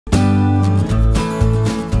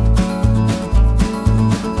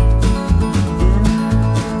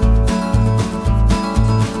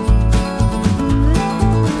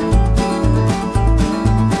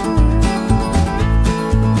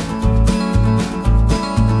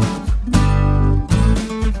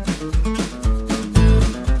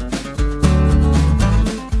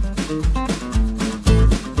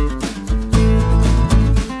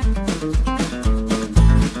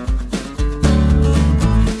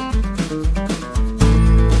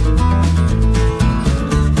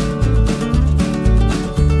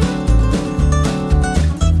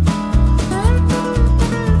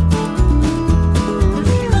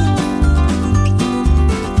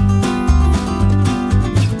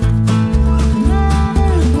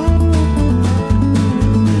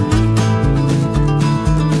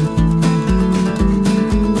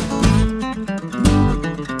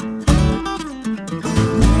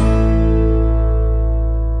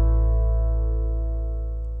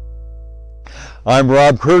I'm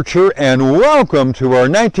Rob Kircher, and welcome to our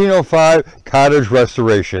 1905 Cottage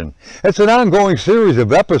Restoration. It's an ongoing series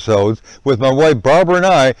of episodes with my wife Barb and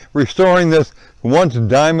I restoring this once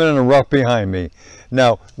diamond in the rough behind me.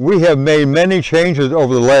 Now, we have made many changes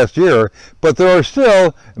over the last year, but there are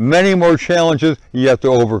still many more challenges yet to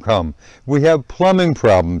overcome. We have plumbing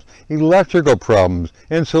problems, electrical problems,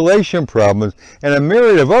 insulation problems, and a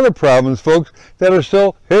myriad of other problems, folks, that are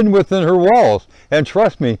still hidden within her walls. And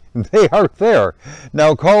trust me, they are there.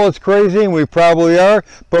 Now, call us crazy, and we probably are,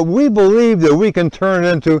 but we believe that we can turn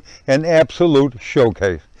it into an absolute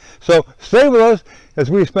showcase. So stay with us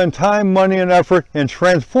as we spend time, money, and effort in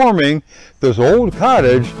transforming this old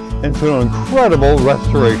cottage into an incredible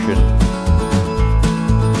restoration.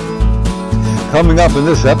 Coming up in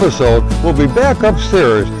this episode, we'll be back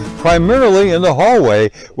upstairs, primarily in the hallway,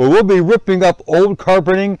 where we'll be ripping up old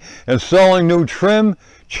carpeting, installing new trim,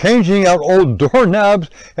 changing out old doorknobs,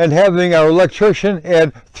 and having our electrician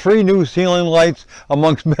add 3 new ceiling lights,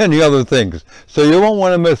 amongst many other things. So you won't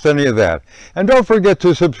want to miss any of that. And don't forget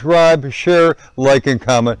to subscribe, share, like, and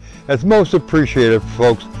comment. It's most appreciated,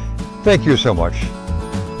 folks. Thank you so much.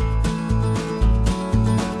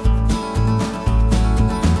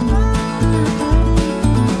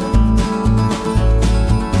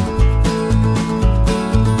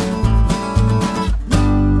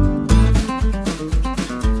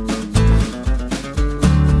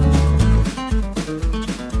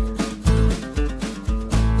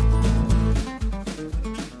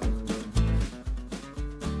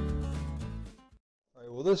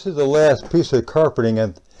 Well, this is the last piece of carpeting,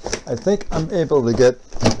 and I think I'm able to get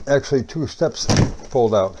actually 2 steps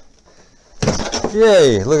pulled out.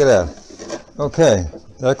 Yay, look at that. Okay,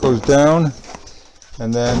 that goes down,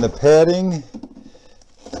 and then the padding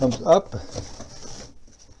comes up,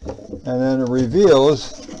 and then it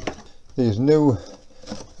reveals these new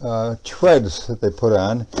treads that they put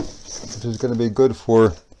on, which is going to be good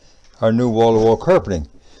for our new wall-to-wall carpeting.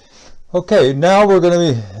 Okay, now we're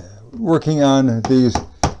going to be working on these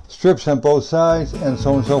strips on both sides and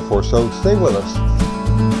so on and so forth, so stay with us.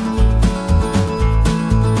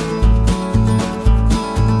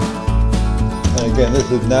 And again,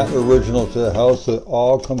 this is not original to the house, it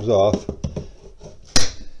all comes off.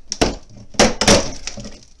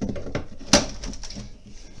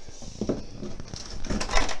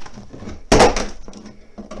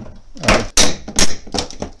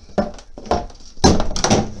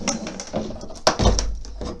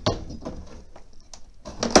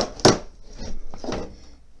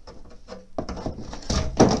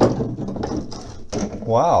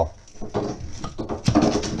 Wow,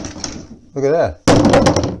 look at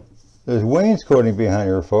that. There's wainscoting behind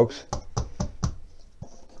here, folks.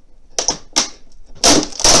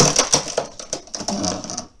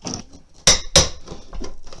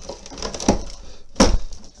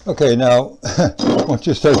 Okay, now once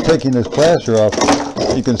you start taking this plaster off,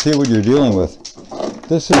 you can see what you're dealing with.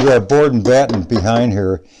 This is our board and batten behind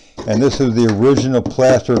here, and this is the original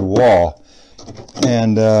plastered wall.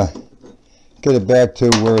 And get it back to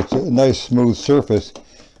where it's a nice smooth surface,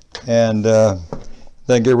 and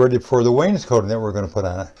then get ready for the wainscoting that we're going to put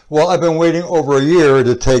on it. Well, I've been waiting over a year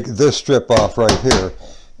to take this strip off right here,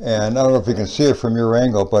 and I don't know if you can see it from your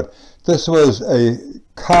angle, but this was a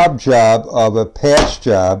cob job of a patch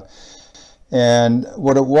job, and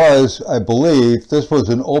what it was, I believe, this was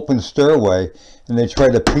an open stairway, and they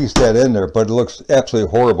tried to piece that in there, but it looks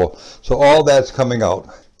absolutely horrible. So all that's coming out.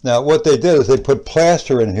 Now what they did is they put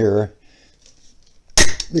plaster in here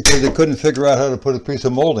because they couldn't figure out how to put a piece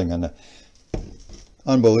of molding in it.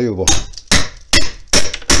 Unbelievable.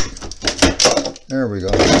 There we go.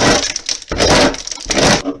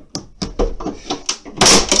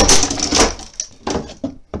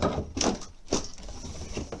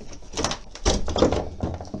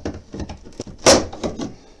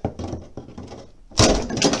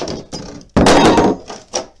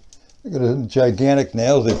 Look at the gigantic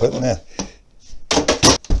nails they put in that.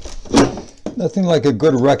 Nothing like a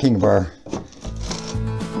good wrecking bar.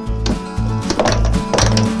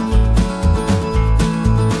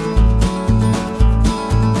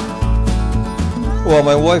 Well,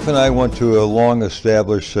 my wife and I went to a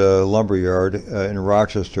long-established lumber yard in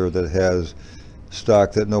Rochester that has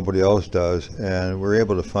stock that nobody else does, and we're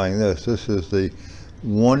able to find this. This is the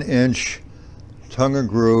 1-inch tongue and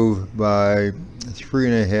groove by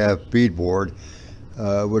 3.5 beadboard,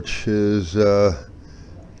 which is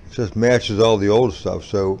just matches all the old stuff.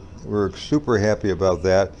 So we're super happy about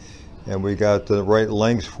that, and we got the right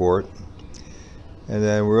lengths for it. And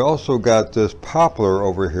then we also got this poplar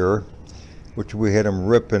over here, which we had them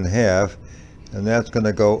rip in half, and that's going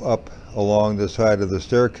to go up along the side of the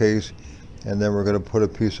staircase and then we're going to put a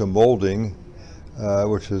piece of molding,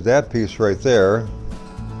 which is that piece right there,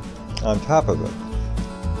 on top of it.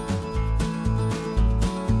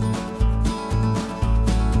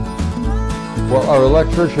 Well, our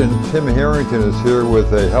electrician, Tim Harrington, is here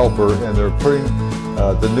with a helper, and they're putting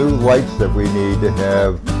the new lights that we need to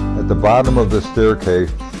have at the bottom of the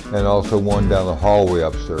staircase, and also one down the hallway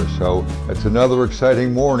upstairs. So it's another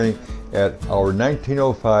exciting morning at our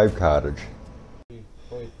 1905 cottage.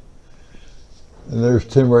 And there's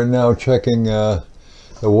Tim right now checking the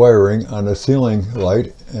wiring on the ceiling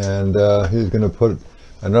light, and he's going to put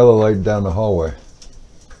another light down the hallway.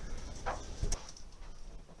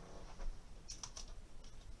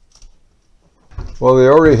 Well, they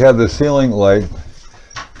already have the ceiling light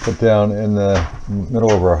put down in the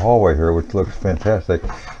middle of our hallway here, which looks fantastic.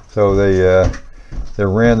 So they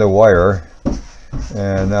ran the wire,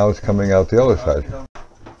 and now it's coming out the other side.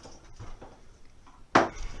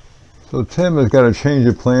 So Tim has got to change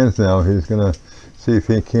the plans now. He's going to see if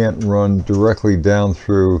he can't run directly down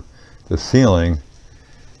through the ceiling.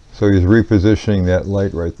 So he's repositioning that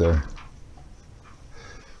light right there.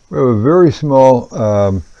 We have a very small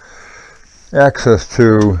access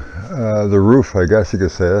to the roof, I guess you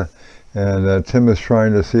could say, and Tim is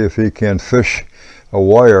trying to see if he can fish a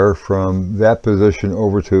wire from that position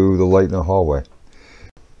over to the light in the hallway.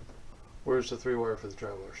 Where's the 3-wire for the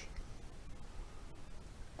travelers?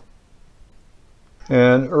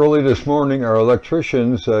 And early this morning our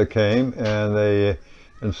electricians came and they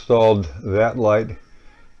installed that light,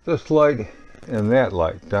 this light, and that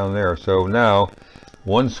light down there. So now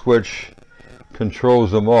one switch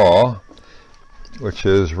controls them all, which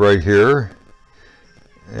is right here,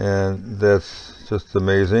 and that's just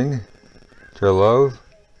amazing, which I love.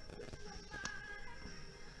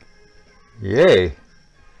 Yay!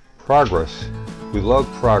 Progress. We love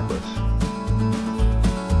progress.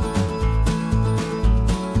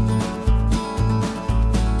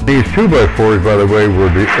 These 2x4s, by the way, were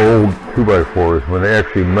the old 2x4s when they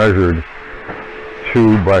actually measured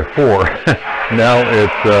 2x4. Now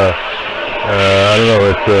it's I don't know,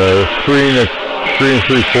 it's 3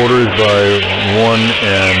 3¾ by 1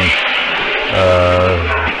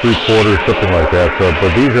 3/4, something like that. So,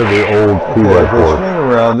 but these are the old 2x4s. Swing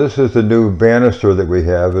around. This is the new banister that we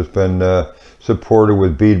have. It's been supported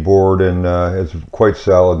with beadboard, and it's quite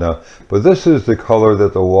solid now. But this is the color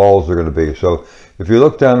that the walls are going to be. So if you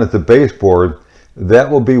look down at the baseboard, that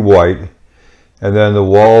will be white, and then the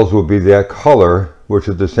walls will be that color, which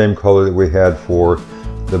is the same color that we had for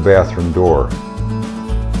the bathroom door.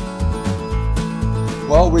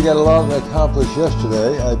 Well, we got a lot accomplished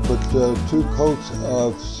yesterday. I put 2 coats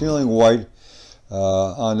of ceiling white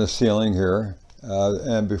on the ceiling here,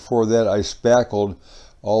 and before that I spackled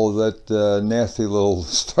all of that nasty little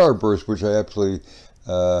starburst, which I absolutely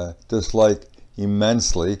dislike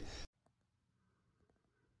immensely.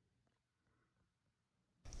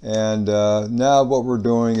 And now what we're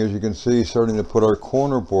doing, as you can see, starting to put our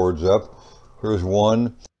corner boards up. Here's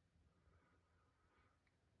one.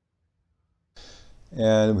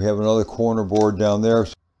 And we have another corner board down there.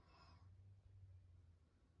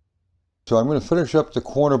 So I'm going to finish up the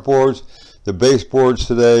corner boards, the baseboards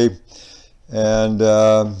today, and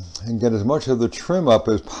get as much of the trim up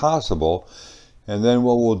as possible. And then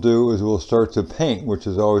what we'll do is we'll start to paint, which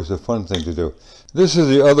is always a fun thing to do. This is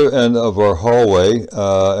the other end of our hallway.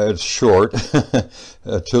 It's short. To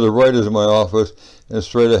the right is my office, and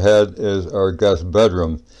straight ahead is our guest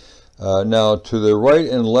bedroom. Now to the right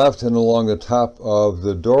and left and along the top of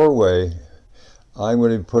the doorway, I'm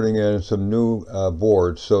going to be putting in some new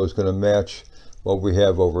boards, so it's going to match what we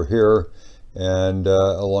have over here. And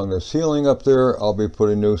along the ceiling up there, I'll be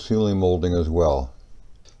putting new ceiling molding as well.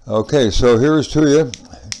 Okay, so here's to you.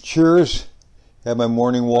 Cheers. Have my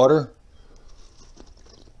morning water.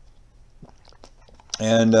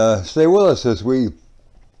 And stay with us as we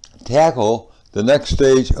tackle the next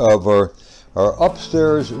stage of our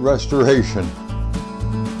upstairs restoration.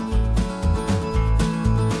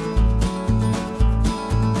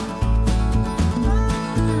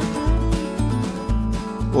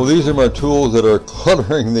 Well, these are my tools that are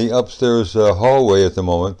cluttering the upstairs hallway at the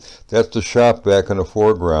moment. That's the shop vac in the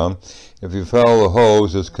foreground. If you follow the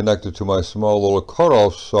hose, it's connected to my small little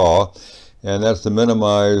cutoff saw, and that's to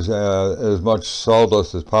minimize as much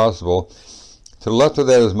sawdust as possible. To the left of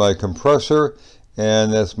that is my compressor,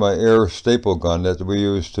 and that's my air staple gun that we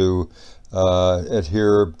use to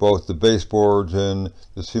adhere both the baseboards and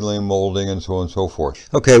the ceiling molding and so on and so forth.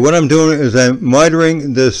 Okay, what I'm doing is I'm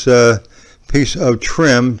mitering this piece of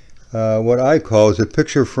trim, what I call is a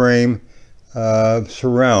picture frame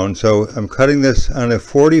surround. So I'm cutting this on a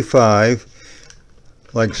 45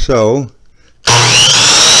 like so,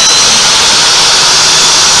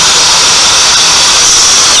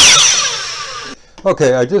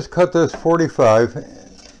 Okay, I just cut this 45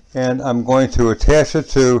 and I'm going to attach it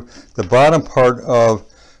to the bottom part of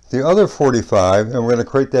the other 45, and we're going to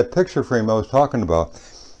create that picture frame I was talking about.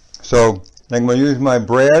 So I'm going to use my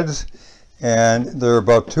brads, and they're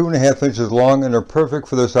about 2.5 inches long and they're perfect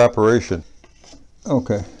for this operation.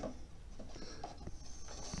 Okay.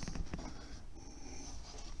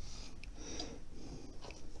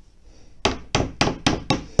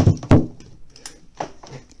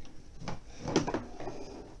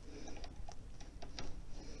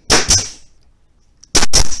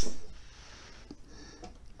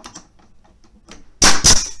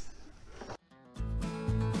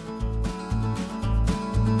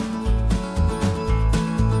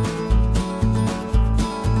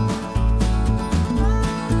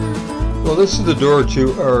 Well, this is the door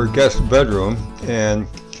to our guest bedroom, and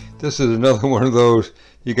this is another one of those,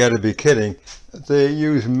 you got to be kidding. They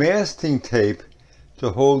use masking tape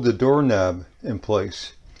to hold the doorknob in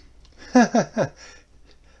place.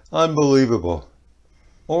 Unbelievable.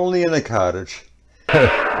 Only in a cottage.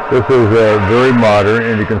 This is very modern,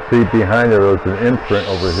 and you can see behind there's an imprint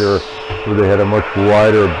over here where they had a much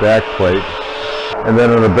wider back plate. And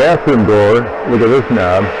then on the bathroom door, look at this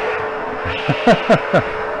knob.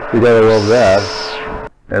 You gotta love that.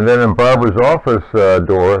 And then in Barbara's office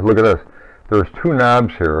door, look at this. There's 2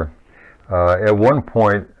 knobs here. At one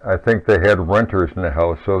point, I think they had renters in the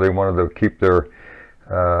house, so they wanted to keep their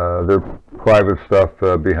private stuff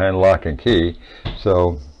behind lock and key.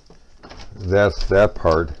 So that's that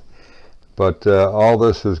part. But all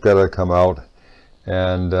this has got to come out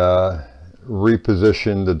and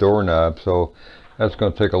reposition the doorknob. So that's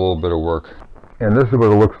going to take a little bit of work. And this is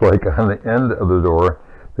what it looks like on the end of the door.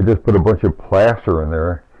 They just put a bunch of plaster in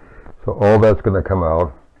there, so all that's going to come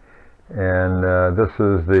out. And this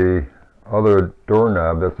is the other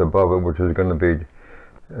doorknob that's above it, which is going to be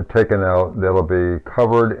taken out. That'll be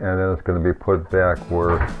covered, and then it's going to be put back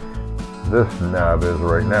where this knob is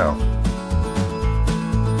right now.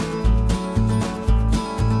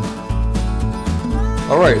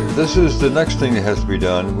 Alright, this is the next thing that has to be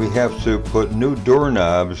done. We have to put new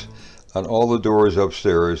doorknobs on all the doors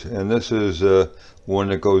upstairs, and this is one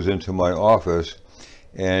that goes into my office,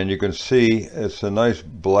 and you can see it's a nice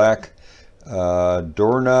black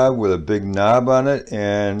doorknob with a big knob on it,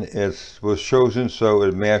 and it was chosen so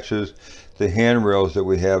it matches the handrails that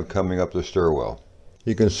we have coming up the stairwell.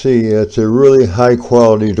 You can see it's a really high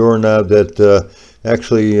quality doorknob that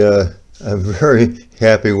actually I'm very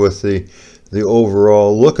happy with the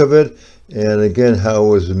overall look of it, and again how it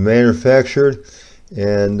was manufactured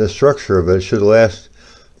and the structure of it. It should last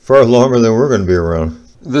far longer than we're going to be around.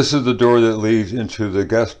 This is the door that leads into the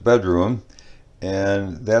guest bedroom,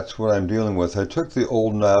 and that's what I'm dealing with. I took the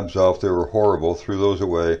old knobs off. They were horrible, threw those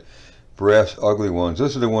away. Brass ugly ones.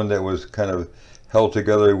 This is the one that was kind of held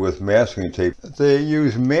together with masking tape. They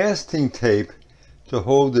use masking tape to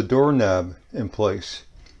hold the doorknob in place.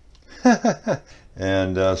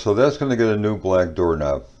 And so that's going to get a new black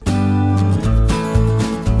doorknob.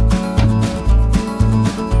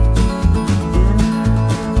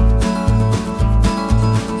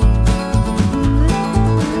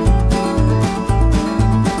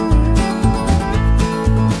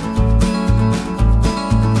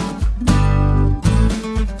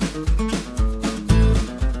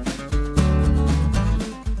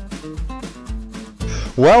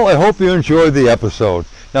 Well, I hope you enjoyed the episode.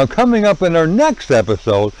 Now, coming up in our next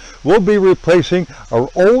episode, we'll be replacing our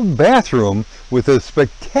old bathroom with a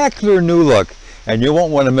spectacular new look, and you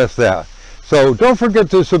won't want to miss that. So don't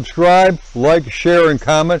forget to subscribe, like, share, and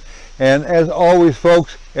comment. And as always,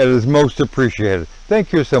 folks, it is most appreciated.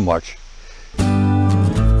 Thank you so much.